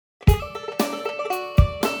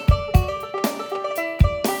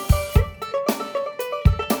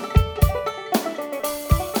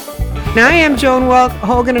I am Joan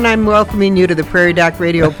Hogan, and I'm welcoming you to the Prairie Doc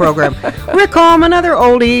radio program. Rick Holm, another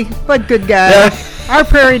oldie, but good guy. Our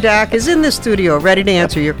Prairie Doc is in the studio, ready to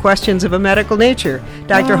answer your questions of a medical nature.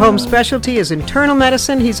 Dr. Holm's specialty is internal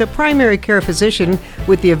medicine. He's a primary care physician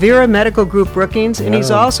with the Avera Medical Group Brookings, and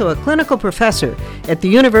he's also a clinical professor at the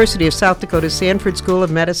University of South Dakota Sanford School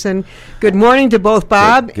of Medicine. Good morning to both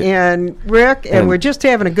Bob and Rick, and we're just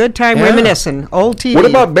having a good time reminiscing. Old TV. What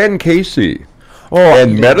about Ben Casey?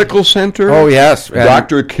 And Medical Center? Oh, yes.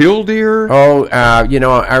 Dr. Killdeer?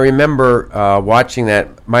 I remember watching that.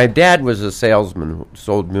 My dad was a salesman who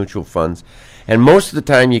sold mutual funds, and most of the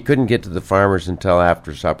time you couldn't get to the farmers until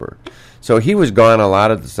after supper. So he was gone a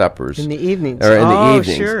lot of the suppers. In the evenings. Or in the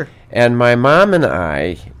evenings. Sure. And my mom and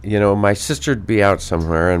I, my sister would be out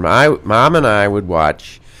somewhere, and my mom and I would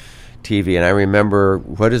watch TV, and I remember,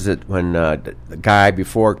 when the guy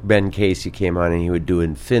before Ben Casey came on, and he would do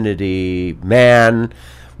infinity, man,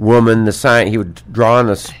 woman, the sign. He would draw on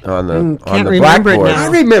the blackboard. I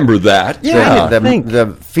remember that. Yeah,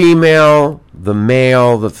 the female, the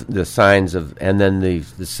male, the signs of, and then the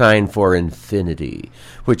sign for infinity,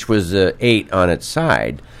 which was 8 on its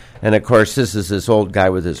side. And of course, this is this old guy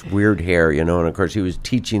with this weird hair, and of course he was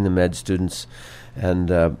teaching the med students.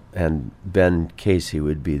 And Ben Casey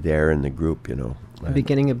would be there in the group, The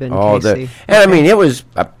beginning of Ben Casey. It was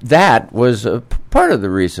that was a part of the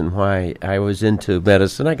reason why I was into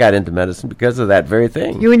medicine. I got into medicine because of that very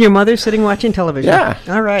thing. You and your mother sitting watching television. Yeah.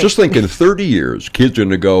 All right. Just think in 30 years, kids are going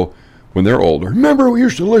to go, when they're older, remember we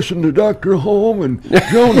used to listen to Dr. Holm and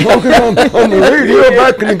Joan Hogan on the radio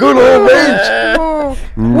back in the good old days.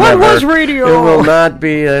 What was radio? It will not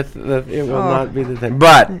be not be the thing.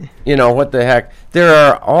 But what the heck? There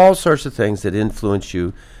are all sorts of things that influence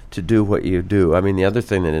you to do what you do. I mean, the other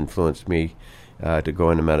thing that influenced me to go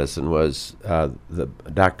into medicine was the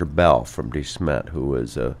Dr. Bell from De Smet, who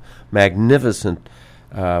was a magnificent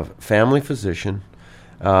family physician,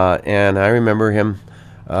 and I remember him.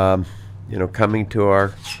 Coming to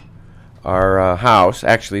our house.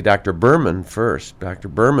 Actually, Dr. Berman first. Dr.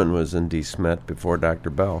 Berman was in De Smet before Dr.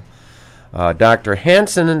 Bell. Dr.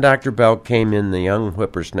 Hansen and Dr. Bell came in, the young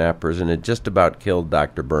whippersnappers, and had just about killed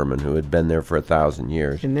Dr. Berman, who had been there for 1,000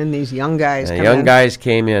 years. And then these young guys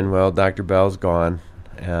came in. Well, Dr. Bell's gone,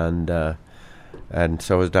 and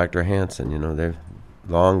so is Dr. Hansen. They've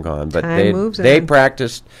long gone, but they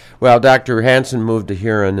practiced. Well, Dr. Hansen moved to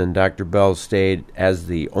Huron, and Dr. Bell stayed as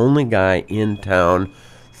the only guy in town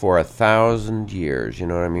for 1,000 years. You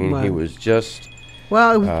know what I mean? Wow. He was just.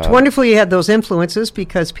 Well, it's wonderful you had those influences,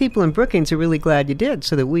 because people in Brookings are really glad you did,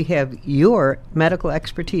 so that we have your medical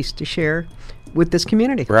expertise to share with this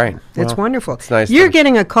community. Right. It's wonderful. It's nice. You're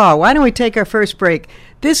getting a call. Why don't we take our first break?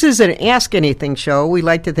 This is an Ask Anything show. We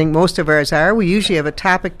like to think most of ours are. We usually have a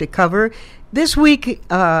topic to cover. This week,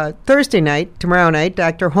 Thursday night, tomorrow night,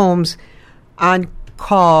 Dr. Holmes on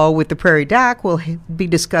call with the Prairie Doc will be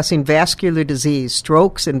discussing vascular disease,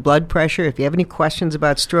 strokes, and blood pressure. If you have any questions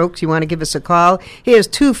about strokes, you want to give us a call. He has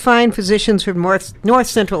 2 fine physicians from North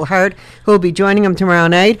Central Heart who will be joining him tomorrow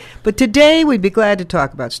night. But today, we'd be glad to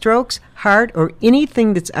talk about strokes, heart, or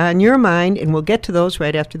anything that's on your mind, and we'll get to those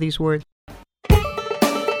right after these words.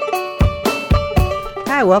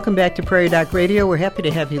 Hi, welcome back to Prairie Doc Radio. We're happy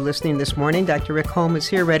to have you listening this morning. Dr. Rick Holm is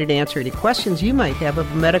here ready to answer any questions you might have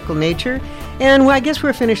of a medical nature. And I guess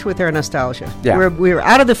we're finished with our nostalgia. Yeah. We're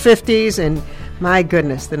out of the 50s, and my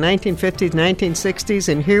goodness, the 1950s, 1960s,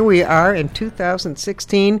 and here we are in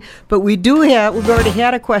 2016. But we've already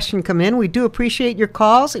had a question come in. We do appreciate your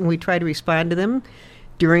calls, and we try to respond to them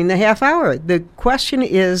during the half hour. The question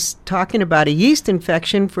is talking about a yeast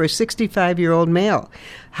infection for a 65-year-old male.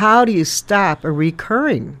 How do you stop a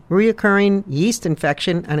reoccurring yeast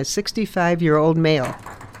infection on a 65-year-old male?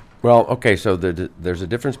 Well, okay, so there's a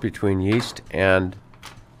difference between yeast and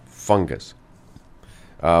fungus.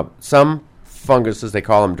 Some funguses, they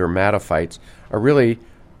call them dermatophytes, are really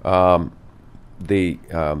the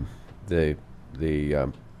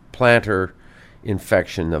plantar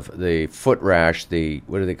infection of the foot rash,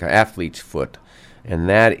 athlete's foot, and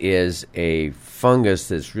that is a fungus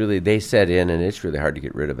that's really, they set in, and it's really hard to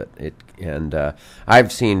get rid of it.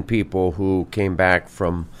 I've seen people who came back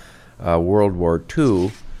from World War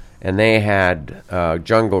II, and they had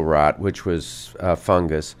jungle rot, which was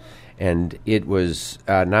fungus, and it was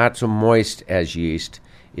not so moist as yeast.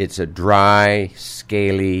 It's a dry,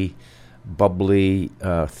 scaly, bubbly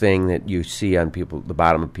thing that you see on the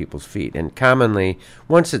bottom of people's feet. And commonly,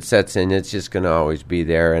 once it sets in, it's just going to always be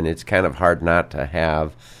there, and it's kind of hard not to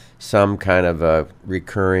have some kind of a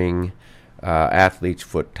recurring athlete's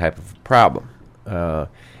foot type of problem.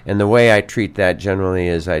 And the way I treat that generally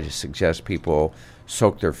is I just suggest people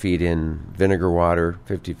soak their feet in vinegar water,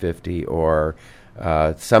 50-50, or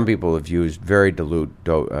some people have used very dilute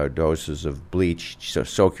doses of bleach. So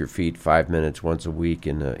soak your feet 5 minutes once a week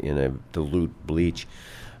in a dilute bleach.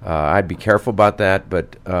 I'd be careful about that,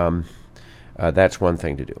 but that's one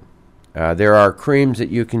thing to do. There are creams that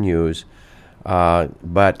you can use, and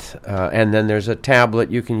then there's a tablet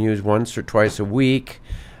you can use once or twice a week,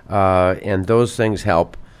 and those things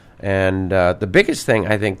help. And the biggest thing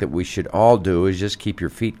I think that we should all do is just keep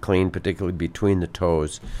your feet clean, particularly between the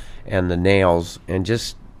toes and the nails, and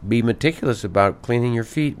just be meticulous about cleaning your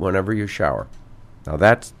feet whenever you shower. Now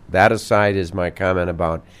that aside is my comment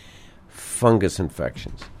about fungus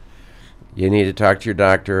infections. You need to talk to your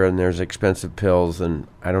doctor, and there's expensive pills, and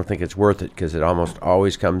I don't think it's worth it because it almost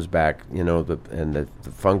always comes back, the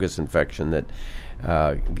fungus infection that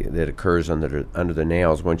occurs under the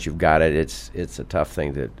nails. Once you've got it, it's a tough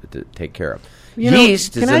thing to take care of.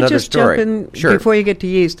 Yeast is another story. Can I just jump in Sure. before you get to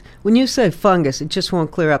yeast? When you say fungus, it just won't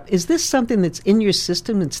clear up. Is this something that's in your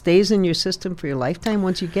system and stays in your system for your lifetime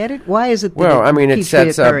once you get it? Why is it that it keeps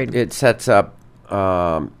reoccurring? It sets up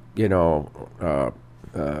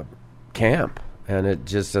camp, and it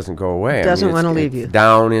just doesn't go away. It doesn't want to leave you.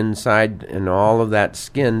 Down inside in all of that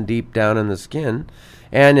skin, deep down in the skin,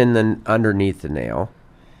 and underneath the nail.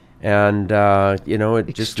 And,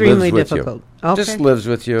 it just Extremely lives with difficult. you. Okay. Just lives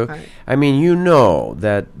with you. Right. I mean,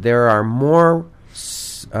 that there are more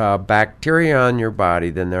bacteria on your body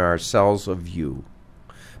than there are cells of you.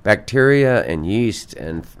 Bacteria and yeast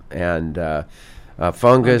and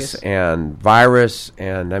fungus and virus,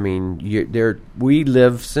 and I mean, we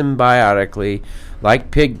live symbiotically,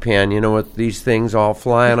 like Pigpen, with these things all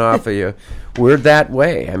flying off of you. We're that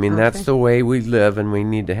way. I mean, that's the way we live, and we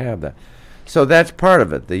need to have that. So that's part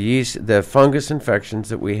of it. The yeast, the fungus infections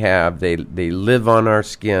that we have, they live on our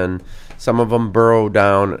skin. Some of them burrow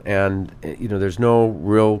down, and there's no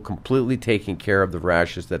real completely taking care of the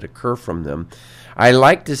rashes that occur from them. I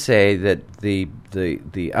like to say that the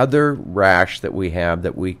other rash that we have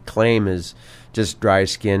that we claim is just dry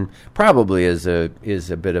skin probably is a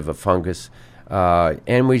bit of a fungus,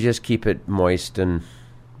 and we just keep it moist and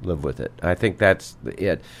live with it. I think that's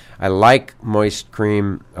it. I like moist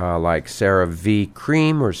cream, like CeraVe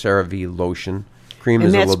cream or CeraVe lotion. Cream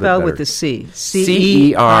is a little bit better. And that's spelled with a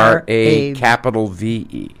C. CERA capital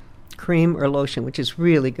VE. Cream or lotion, which is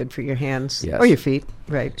really good for your hands Yes. or your feet,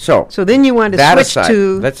 right? So then you want to that switch aside,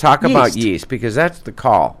 to let's talk about yeast. yeast, because that's the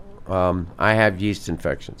call. I have yeast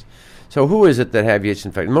infections. So who is it that have yeast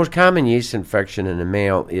infection? The most common yeast infection in a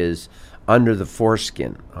male is under the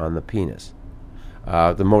foreskin on the penis.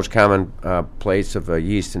 The most common place of a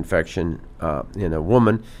yeast infection in a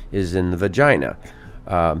woman is in the vagina.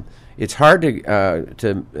 It's hard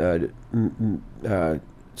to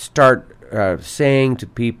start saying to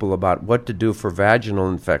people about what to do for vaginal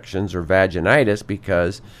infections or vaginitis,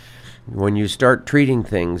 because when you start treating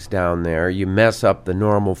things down there, you mess up the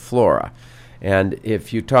normal flora. And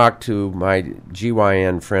if you talk to my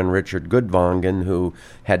GYN friend Richard Goodvangen, who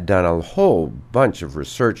had done a whole bunch of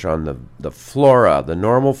research on the flora, the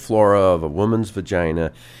normal flora of a woman's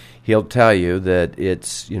vagina, he'll tell you that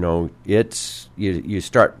you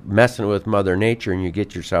start messing with Mother Nature and you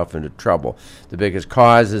get yourself into trouble. The biggest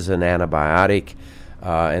cause is an antibiotic,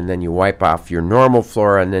 and then you wipe off your normal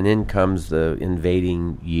flora, and then in comes the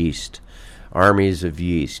invading yeast, armies of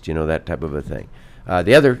yeast, that type of a thing.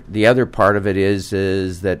 The other part of it is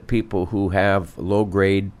that people who have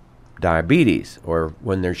low-grade diabetes, or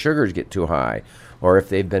when their sugars get too high, or if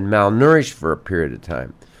they've been malnourished for a period of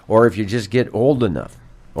time, or if you just get old enough,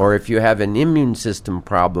 or if you have an immune system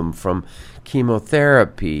problem from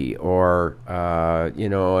chemotherapy, or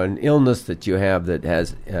an illness that you have that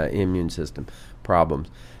has immune system problems,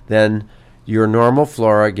 then your normal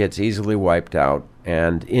flora gets easily wiped out,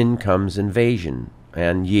 and in comes invasion.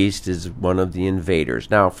 And yeast is one of the invaders.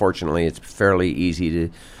 Now, fortunately, it's fairly easy to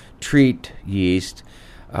treat yeast,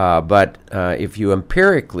 but if you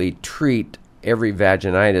empirically treat every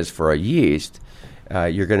vaginitis for a yeast,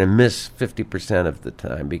 you're going to miss 50% of the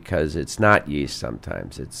time, because it's not yeast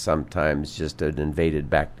sometimes. It's sometimes just an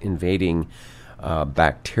invading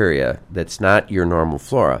bacteria that's not your normal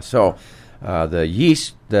flora. So the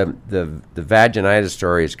yeast, the vaginitis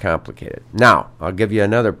story is complicated. Now, I'll give you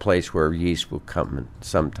another place where yeast will come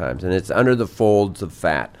sometimes, and it's under the folds of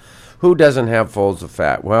fat. Who doesn't have folds of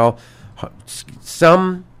fat? Well,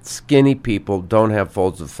 some skinny people don't have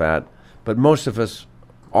folds of fat, but most of us,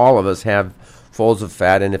 all of us, have folds of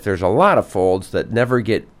fat, and if there's a lot of folds that never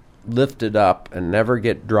get lifted up and never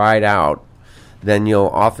get dried out, then you'll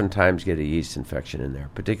oftentimes get a yeast infection in there,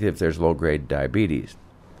 particularly if there's low-grade diabetes.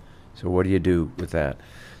 So what do you do with that?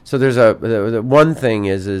 So there's the one thing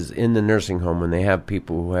is in the nursing home when they have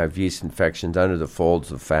people who have yeast infections under the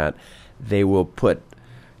folds of fat, they will put,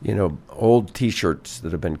 old T-shirts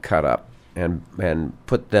that have been cut up and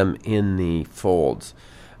put them in the folds.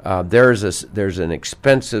 There's an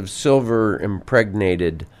expensive silver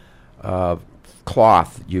impregnated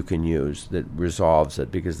cloth you can use that resolves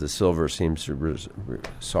it because the silver seems to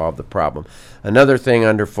solve the problem. Another thing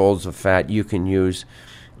under folds of fat, you can use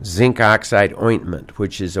zinc oxide ointment,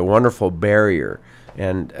 which is a wonderful barrier.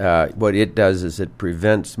 And what it does is it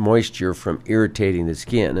prevents moisture from irritating the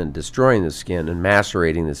skin and destroying the skin and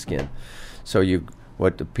macerating the skin. So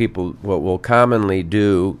what will commonly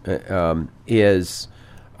do is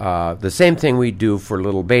the same thing we do for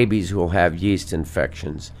little babies who will have yeast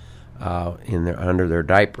infections under their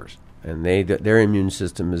diapers, and their immune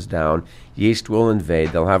system is down. Yeast will invade.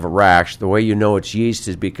 They'll have a rash. The way you know it's yeast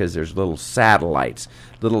is because there's little satellites,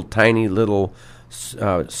 tiny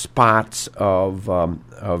spots of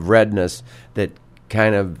redness that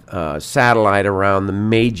kind of satellite around the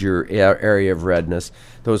major area of redness.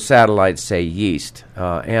 Those satellites say yeast,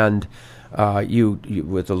 and you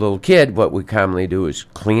with a little kid, what we commonly do is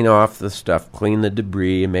clean off the stuff, clean the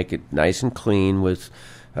debris, and make it nice and clean with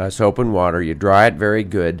soap and water. You dry it very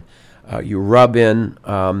good. You rub in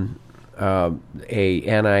a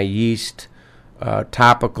anti-yeast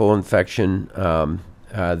topical infection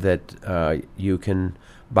that you can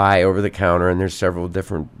buy over the counter, and there's several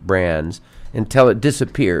different brands, until it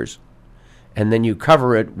disappears. And then you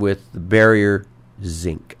cover it with the barrier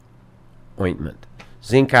zinc ointment.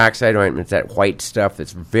 Zinc oxide ointment is that white stuff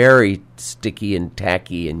that's very sticky and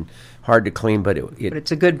tacky and hard to clean, but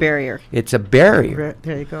it's a good barrier. It's a barrier.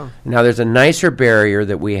 There you go. Now, there's a nicer barrier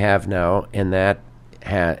that we have now, and that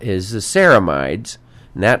is the ceramides.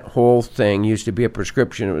 And that whole thing used to be a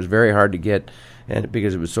prescription. It was very hard to get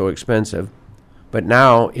because it was so expensive. But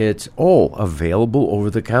now it's available over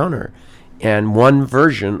the counter. And one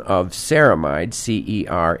version of ceramide,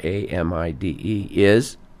 Ceramide,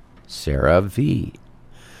 is CeraVe.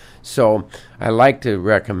 So I like to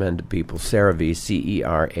recommend to people CeraVe,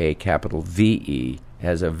 CERA, capital VE,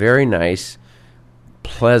 has a very nice,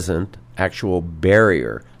 pleasant, actual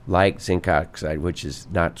barrier like zinc oxide, which is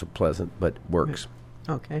not so pleasant but works.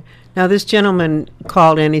 Okay. Now this gentleman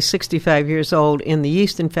called in, he's 65 years old, and the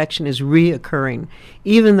yeast infection is reoccurring,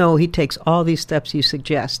 even though he takes all these steps you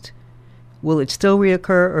suggest. Will it still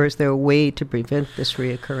reoccur, or is there a way to prevent this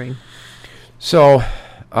reoccurring? So,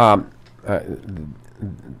 tough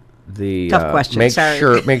question.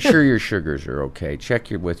 Make sure your sugars are okay. Check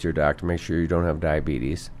with your doctor. Make sure you don't have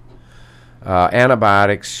diabetes.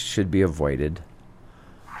 Antibiotics should be avoided,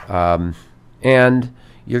 and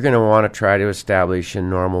you're going to want to try to establish a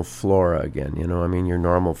normal flora again. Your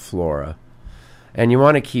normal flora, and you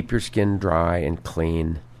want to keep your skin dry and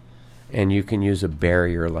clean. And you can use a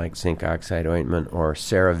barrier like zinc oxide ointment or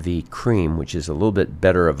CeraVe cream, which is a little bit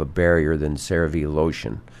better of a barrier than CeraVe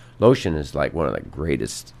lotion. Lotion is like one of the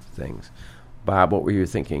greatest things. Bob, what were you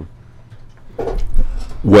thinking?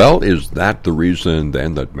 Well, is that the reason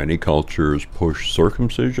then that many cultures push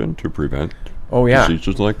circumcision to prevent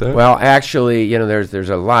diseases like that? Well, actually, there's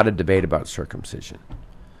a lot of debate about circumcision.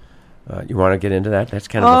 You want to get into that? That's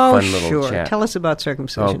kind of a fun little chat. Tell us about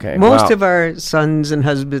circumcision. Okay. Most of our sons and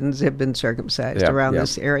husbands have been circumcised around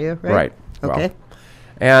this area, right? Right. Okay.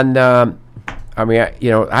 Well, and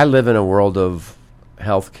I live in a world of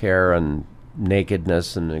healthcare and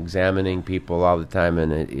nakedness and examining people all the time,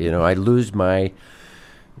 and I lose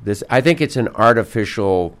this. I think it's an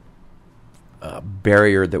artificial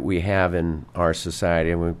barrier that we have in our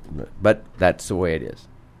society, but that's the way it is.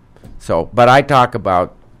 So, but I talk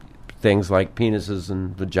about things like penises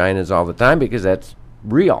and vaginas all the time because that's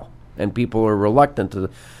real, and people are reluctant to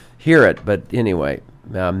hear it. But anyway,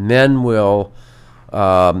 men will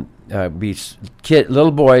little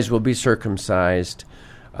boys will be circumcised,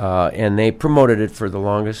 and they promoted it for the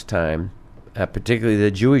longest time. Particularly the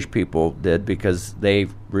Jewish people did, because they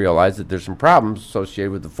realized that there's some problems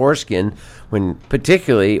associated with the foreskin when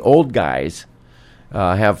particularly old guys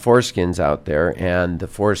have foreskins out there, and the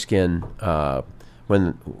foreskin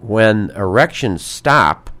when erections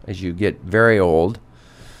stop as you get very old,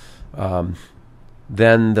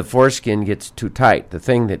 then the foreskin gets too tight. The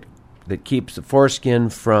thing that keeps the foreskin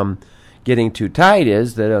from getting too tight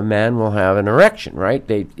is that a man will have an erection, right?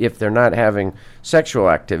 If they're not having sexual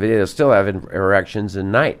activity, they'll still have erections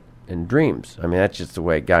in night, in dreams. That's just the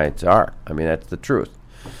way guys are. That's the truth.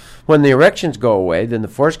 When the erections go away, then the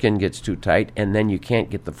foreskin gets too tight, and then you can't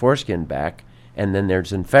get the foreskin back, and then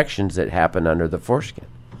there's infections that happen under the foreskin.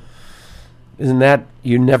 Isn't that,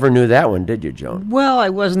 you never knew that one, did you, Joan? Well, I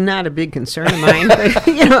was not a big concern of mine,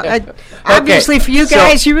 but obviously for you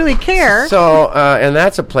guys, you really care. So, and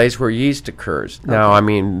that's a place where yeast occurs. Now, I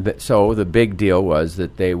mean, so the big deal was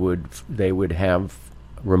that they would have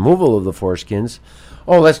removal of the foreskins.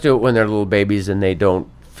 Oh, let's do it when they're little babies and they don't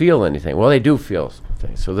feel anything. Well, they do feel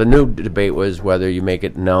things. So the new debate was whether you make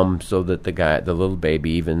it numb so that the little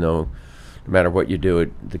baby, even though no matter what you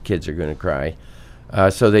do, the kids are going to cry.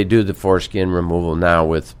 So they do the foreskin removal now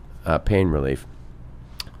with pain relief.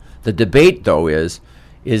 The debate, though, is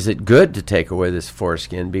it good to take away this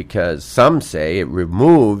foreskin? Because some say it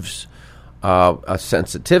removes a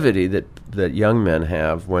sensitivity that young men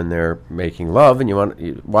have when they're making love.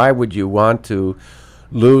 And why would you want to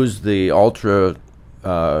lose the ultra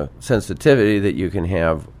sensitivity that you can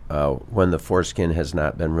have when the foreskin has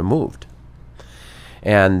not been removed?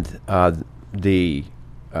 And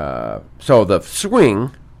so the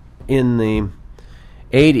swing in the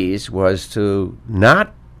 80s was to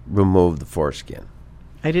not remove the foreskin.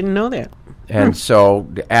 I didn't know that. And so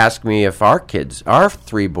ask me if our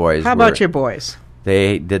 3 boys How about your boys?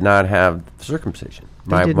 They did not have circumcision.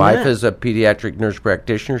 My wife is a pediatric nurse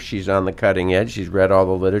practitioner. She's on the cutting edge. She's read all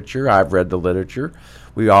the literature. I've read the literature.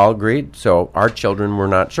 We all agreed. So our children were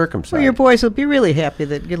not circumcised. Well, your boys will be really happy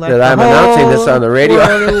that you let that the I'm whole announcing this on the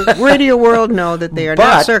radio. radio world know that they are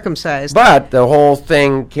not circumcised. But the whole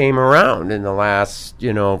thing came around in the last,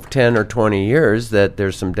 10 or 20 years that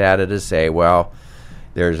there's some data to say, well,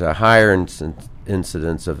 there's a higher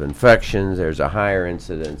incidence of infections. There's a higher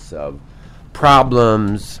incidence of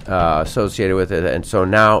problems associated with it. And so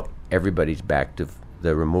now everybody's back to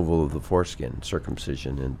the removal of the foreskin,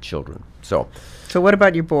 circumcision in children. So what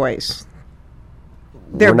about your boys?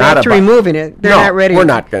 They're back to removing it. They're not ready. We're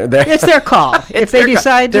not going to. It's their call. If they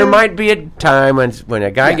decide to. There might be a time when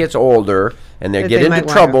a guy gets older and they get into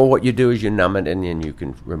trouble, what you do is you numb it and then you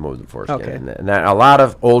can remove the foreskin. Okay. And that, a lot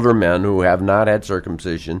of older men who have not had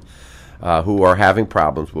circumcision, who are having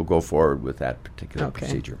problems, will go forward with that particular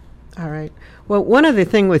procedure. All right. Well, one other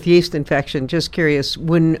thing with yeast infection, just curious,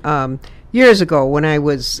 when years ago when I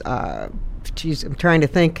was, I'm trying to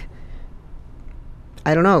think,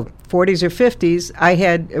 I don't know, 40s or 50s, I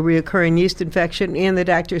had a reoccurring yeast infection, and the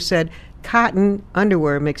doctor said cotton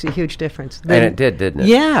underwear makes a huge difference. And it did, didn't it?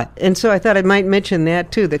 Yeah, and so I thought I might mention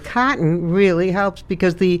that too. The cotton really helps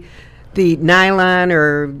because the nylon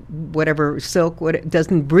or whatever silk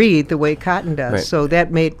doesn't breathe the way cotton does. Right. So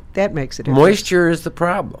that makes a difference. Moisture is the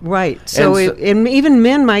problem. Right. So, and even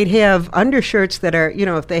men might have undershirts that are,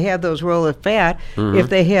 if they have those roll of fat, if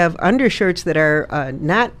they have undershirts that are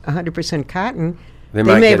not 100% cotton, they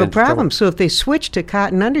may have a problem. Trouble. So if they switch to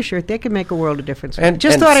cotton undershirt, that could make a world of difference.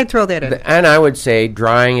 Just thought I'd throw that in. And I would say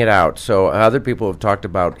drying it out. So other people have talked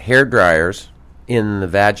about hair dryers in the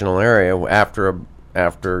vaginal area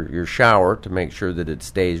after your shower to make sure that it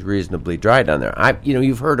stays reasonably dry down there.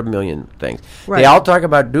 You've heard a million things. Right. They all talk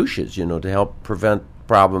about douches, to help prevent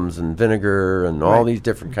problems, and vinegar and all these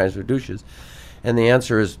different kinds of douches. And the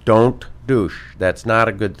answer is don't douche. That's not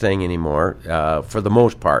a good thing anymore for the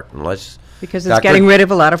most part, because it's getting rid of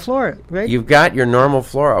a lot of flora, right? You've got your normal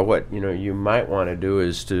flora. What you might want to do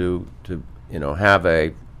is to have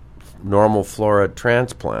a normal flora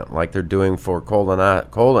transplant, like they're doing for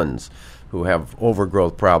colons who have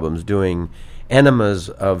overgrowth problems, doing enemas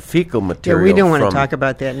of fecal material. Yeah, we don't want to talk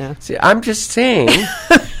about that now. See, I'm just saying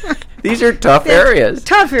these are tough areas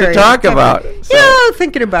to talk about. So.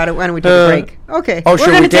 Thinking about it. Why don't we take a break? Okay. Oh,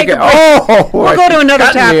 should we take a break? Oh, we'll go to another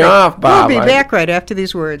topic. Bob. We'll be back right after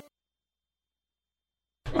these words.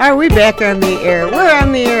 Are we back on the air? We're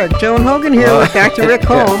on the air. Joan Hogan here with Dr. Rick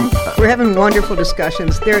Holm. We're having wonderful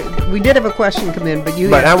discussions. We did have a question come in,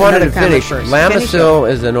 but I wanted to finish. Lamisil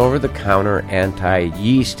is an over-the-counter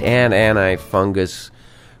anti-yeast and anti-fungus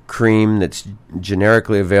cream that's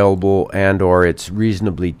generically available, and/or it's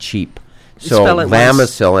reasonably cheap. So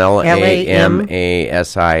Lamisil,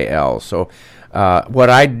 Lamasil. So what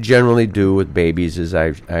I generally do with babies is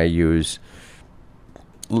I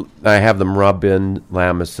have them rub in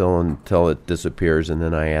Lamisil until it disappears, and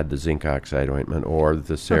then I add the zinc oxide ointment or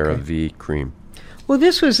the CeraVe cream. Well,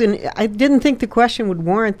 I didn't think the question would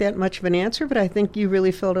warrant that much of an answer, but I think you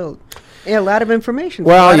really filled out a lot of information.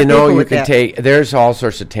 Well, you can there's all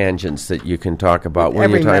sorts of tangents that you can talk about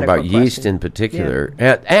when you're talking about yeast in particular.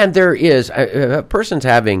 Yeah. And there is, a person's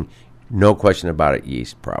having, no question about it,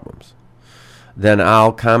 yeast problems. Then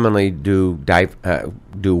I'll commonly do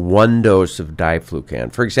one dose of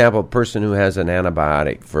diflucan. For example, a person who has an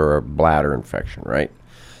antibiotic for a bladder infection, right?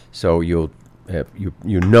 So you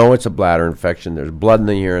know it's a bladder infection. There's blood in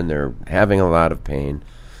the urine. They're having a lot of pain.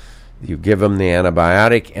 You give them the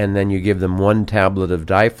antibiotic, and then you give them 1 tablet of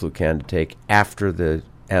diflucan to take after the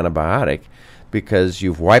antibiotic, because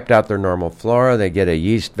you've wiped out their normal flora. They get a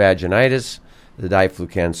yeast vaginitis. The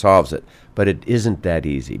diflucan solves it. But it isn't that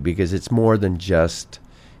easy, because it's more than just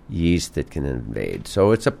yeast that can invade.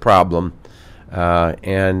 So it's a problem.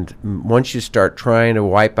 And once you start trying to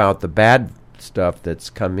wipe out the bad stuff that's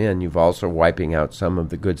come in, you've also wiping out some of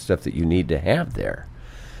the good stuff that you need to have there.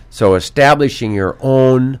 So establishing your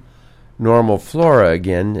own normal flora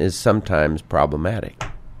again is sometimes problematic.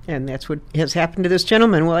 And that's what has happened to this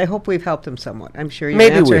gentleman. Well, I hope we've helped him somewhat. I'm sure your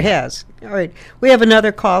Maybe answer we has. All right. We have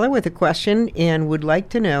another caller with a question and would like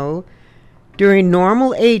to know, during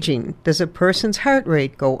normal aging, does a person's heart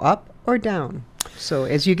rate go up or down? So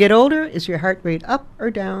as you get older, is your heart rate up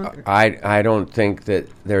or down? I don't think that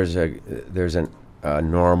there's a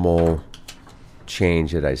normal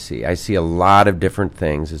change that I see. I see a lot of different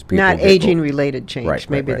things as people Not get aging-related change. Right,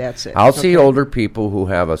 Maybe right. that's it. I'll see older people who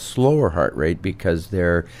have a slower heart rate because they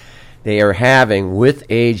are having, with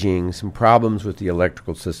aging, some problems with the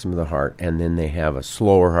electrical system of the heart, and then they have a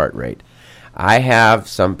slower heart rate. I have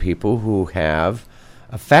some people who have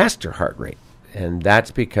a faster heart rate, and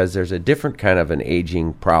that's because there's a different kind of an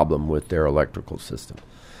aging problem with their electrical system.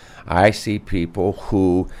 I see people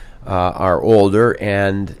who are older,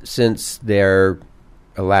 and since their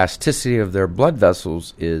elasticity of their blood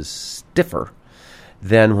vessels is stiffer,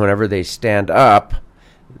 then whenever they stand up,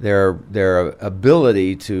 their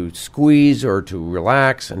ability to squeeze or to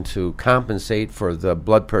relax and to compensate for the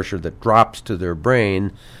blood pressure that drops to their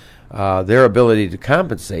brain, their ability to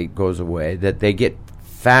compensate goes away, that they get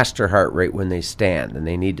faster heart rate when they stand, and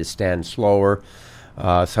they need to stand slower.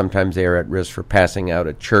 Sometimes they are at risk for passing out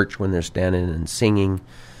at church when they're standing and singing.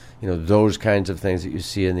 Those kinds of things that you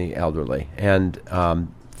see in the elderly. And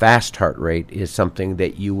fast heart rate is something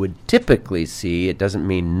that you would typically see. It doesn't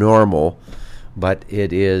mean normal, but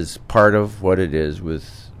it is part of what it is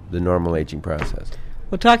with the normal aging process.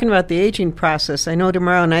 Well, talking about the aging process, I know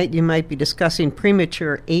tomorrow night you might be discussing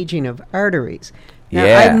premature aging of arteries. Now,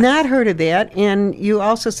 Yeah. I've not heard of that, and you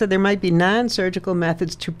also said there might be non-surgical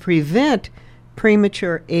methods to prevent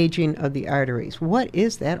premature aging of the arteries. What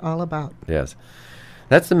is that all about? Yes.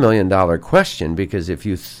 That's the million-dollar question, because if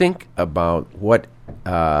you think about what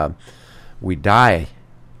we die,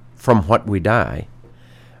 from what we die,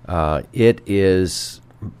 it is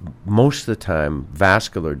most of the time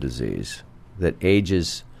vascular disease that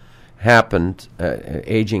aging happens,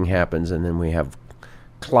 and then we have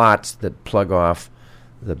clots that plug off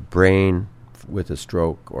the brain with a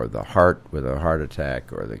stroke, or the heart with a heart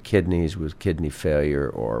attack, or the kidneys with kidney failure,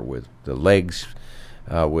 or with the legs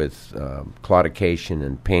with claudication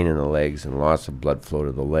and pain in the legs and loss of blood flow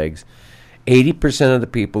to the legs. 80% of the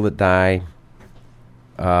people that die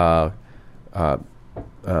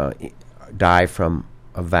die from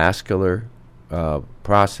a vascular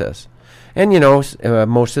process. And,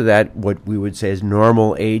 most of that, what we would say is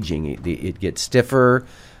normal aging. It gets stiffer,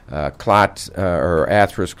 clots or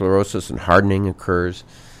atherosclerosis and hardening occurs,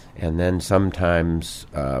 and then sometimes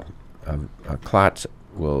clots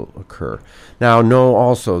will occur. Now, know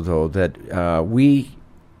also, though, that we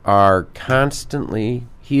are constantly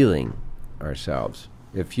healing ourselves.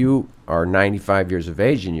 If you are 95 years of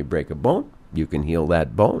age and you break a bone, you can heal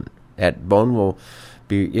that bone. That bone will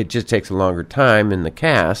be, it just takes a longer time in the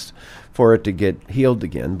cast for it to get healed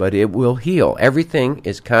again, but it will heal. Everything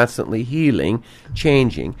is constantly healing,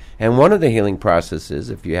 changing. And one of the healing processes,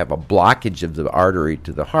 if you have a blockage of the artery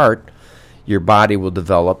to the heart, your body will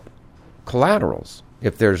develop collaterals.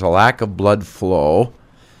 If there's a lack of blood flow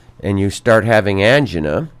and you start having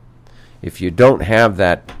angina, if you don't have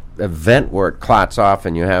that event where it clots off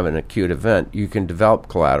and you have an acute event, you can develop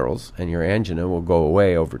collaterals, and your angina will go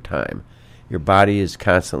away over time. Your body is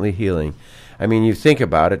constantly healing. I mean, you think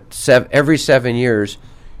about it, every 7 years,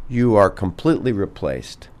 you are completely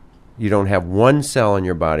replaced. You don't have one cell in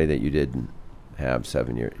your body that you didn't have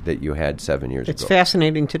 7 years, that you had 7 years ago. It's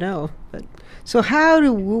fascinating to know. But, so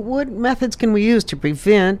what methods can we use to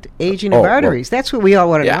prevent aging of arteries? That's what we all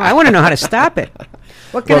want to know. I want to know how to stop it.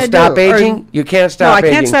 What can I do? Stop aging? You can't stop aging. No,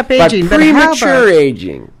 I can't stop aging. But premature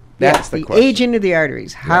aging, that's the question. Aging of the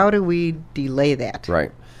arteries. How do we delay that?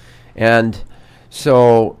 Right. And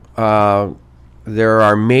so there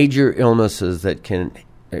are major illnesses that can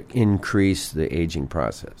increase the aging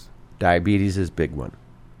process. Diabetes is a big one.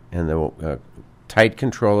 And the tight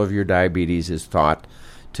control of your diabetes is thought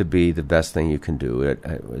to be the best thing you can do.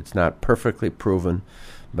 It's not perfectly proven,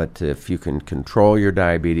 but if you can control your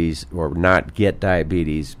diabetes or not get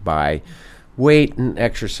diabetes by weight and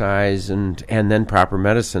exercise and then proper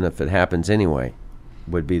medicine, if it happens anyway,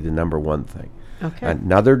 would be the number one thing. Okay.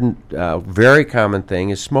 Another very common thing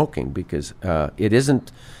is smoking, because it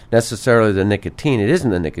isn't necessarily the nicotine. It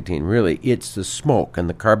isn't the nicotine, really. It's the smoke and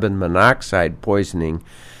the carbon monoxide poisoning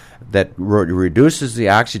that reduces the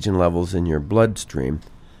oxygen levels in your bloodstream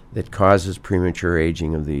that causes premature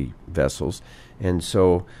aging of the vessels. And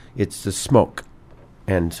so it's the smoke.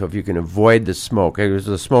 And so if you can avoid the smoke,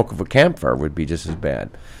 the smoke of a campfire would be just as bad.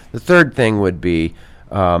 The third thing would be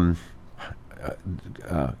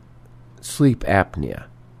sleep apnea.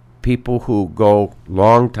 People who go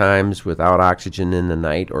long times without oxygen in the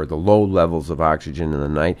night, or the low levels of oxygen in the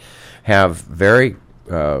night, have very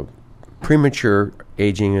premature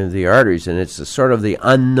aging of the arteries, and it's sort of the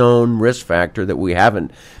unknown risk factor that we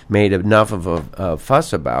haven't made enough of a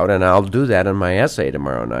fuss about. And I'll do that in my essay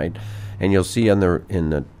tomorrow night, and you'll see in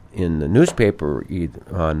the newspaper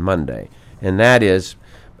on Monday. And that is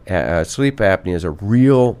sleep apnea is a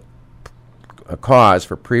real cause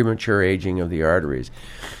for premature aging of the arteries.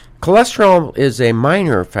 Cholesterol is a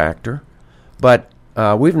minor factor, but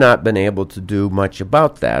we've not been able to do much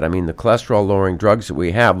about that. I mean, the cholesterol-lowering drugs that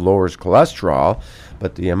we have lowers cholesterol,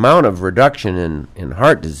 but the amount of reduction in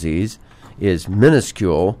heart disease is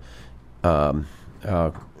minuscule, or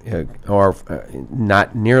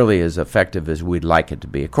not nearly as effective as we'd like it to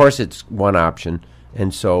be. Of course, it's one option,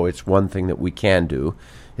 and so it's one thing that we can do.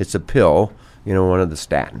 It's a pill, one of the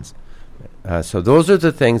statins. So those are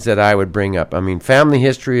the things that I would bring up. I mean, family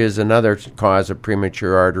history is another cause of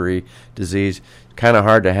premature artery disease. Kind of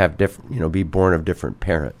hard to have be born of different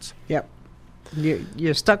parents. Yep.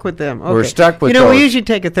 You're stuck with them. Okay. We're stuck with those. We usually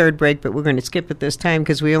take a third break, but we're going to skip it this time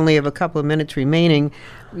because we only have a couple of minutes remaining.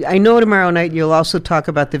 I know tomorrow night you'll also talk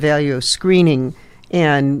about the value of screening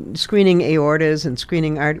and screening aortas and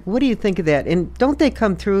screening what do you think of that? And don't they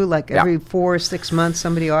come through like every 4 or 6 months,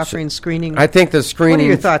 somebody offering screening? I think the screening... What are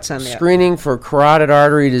your thoughts on that? Screening for carotid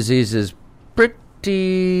artery disease is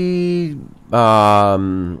pretty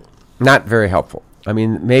not very helpful. I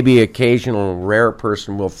mean, maybe occasional rare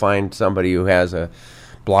person will find somebody who has a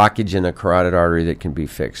blockage in a carotid artery that can be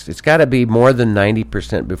fixed. It's got to be more than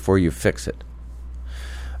 90% before you fix it.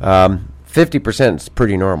 50% is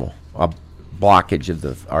pretty normal. Blockage of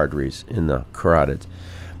the arteries in the carotids.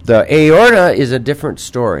 The aorta is a different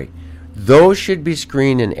story. Those should be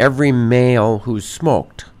screened in every male who's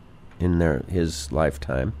smoked in his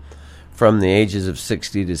lifetime from the ages of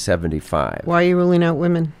 60 to 75. Why are you ruling out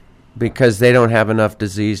women? Because they don't have enough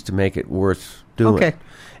disease to make it worth doing. Okay.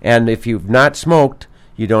 And if you've not smoked,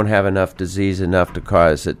 you don't have enough disease enough to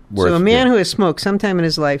cause it worth So a man who has smoked sometime in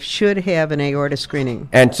his life should have an aorta screening.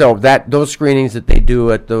 And so those screenings that they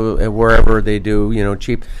do at wherever they do,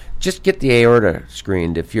 cheap, just get the aorta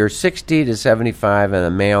screened. If you're 60 to 75 and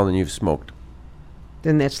a male and you've smoked,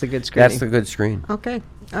 then that's the good screening. That's the good screen. Okay.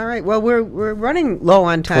 All right. Well, we're running low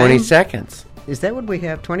on time. 20 seconds. Is that what we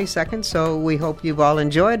have? 20 seconds. So we hope you've all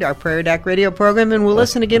enjoyed our Prairie Doc radio program, and we'll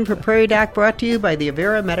listen again for Prairie Doc, brought to you by the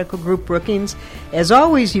Avera Medical Group Brookings. As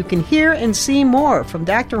always, you can hear and see more from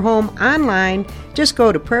Dr. Home online. Just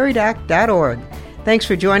go to prairiedoc.org. Thanks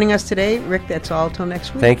for joining us today. Rick, that's all till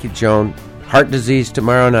next week. Thank you, Joan. Heart disease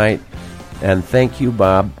tomorrow night. And thank you,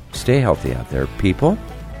 Bob. Stay healthy out there, people.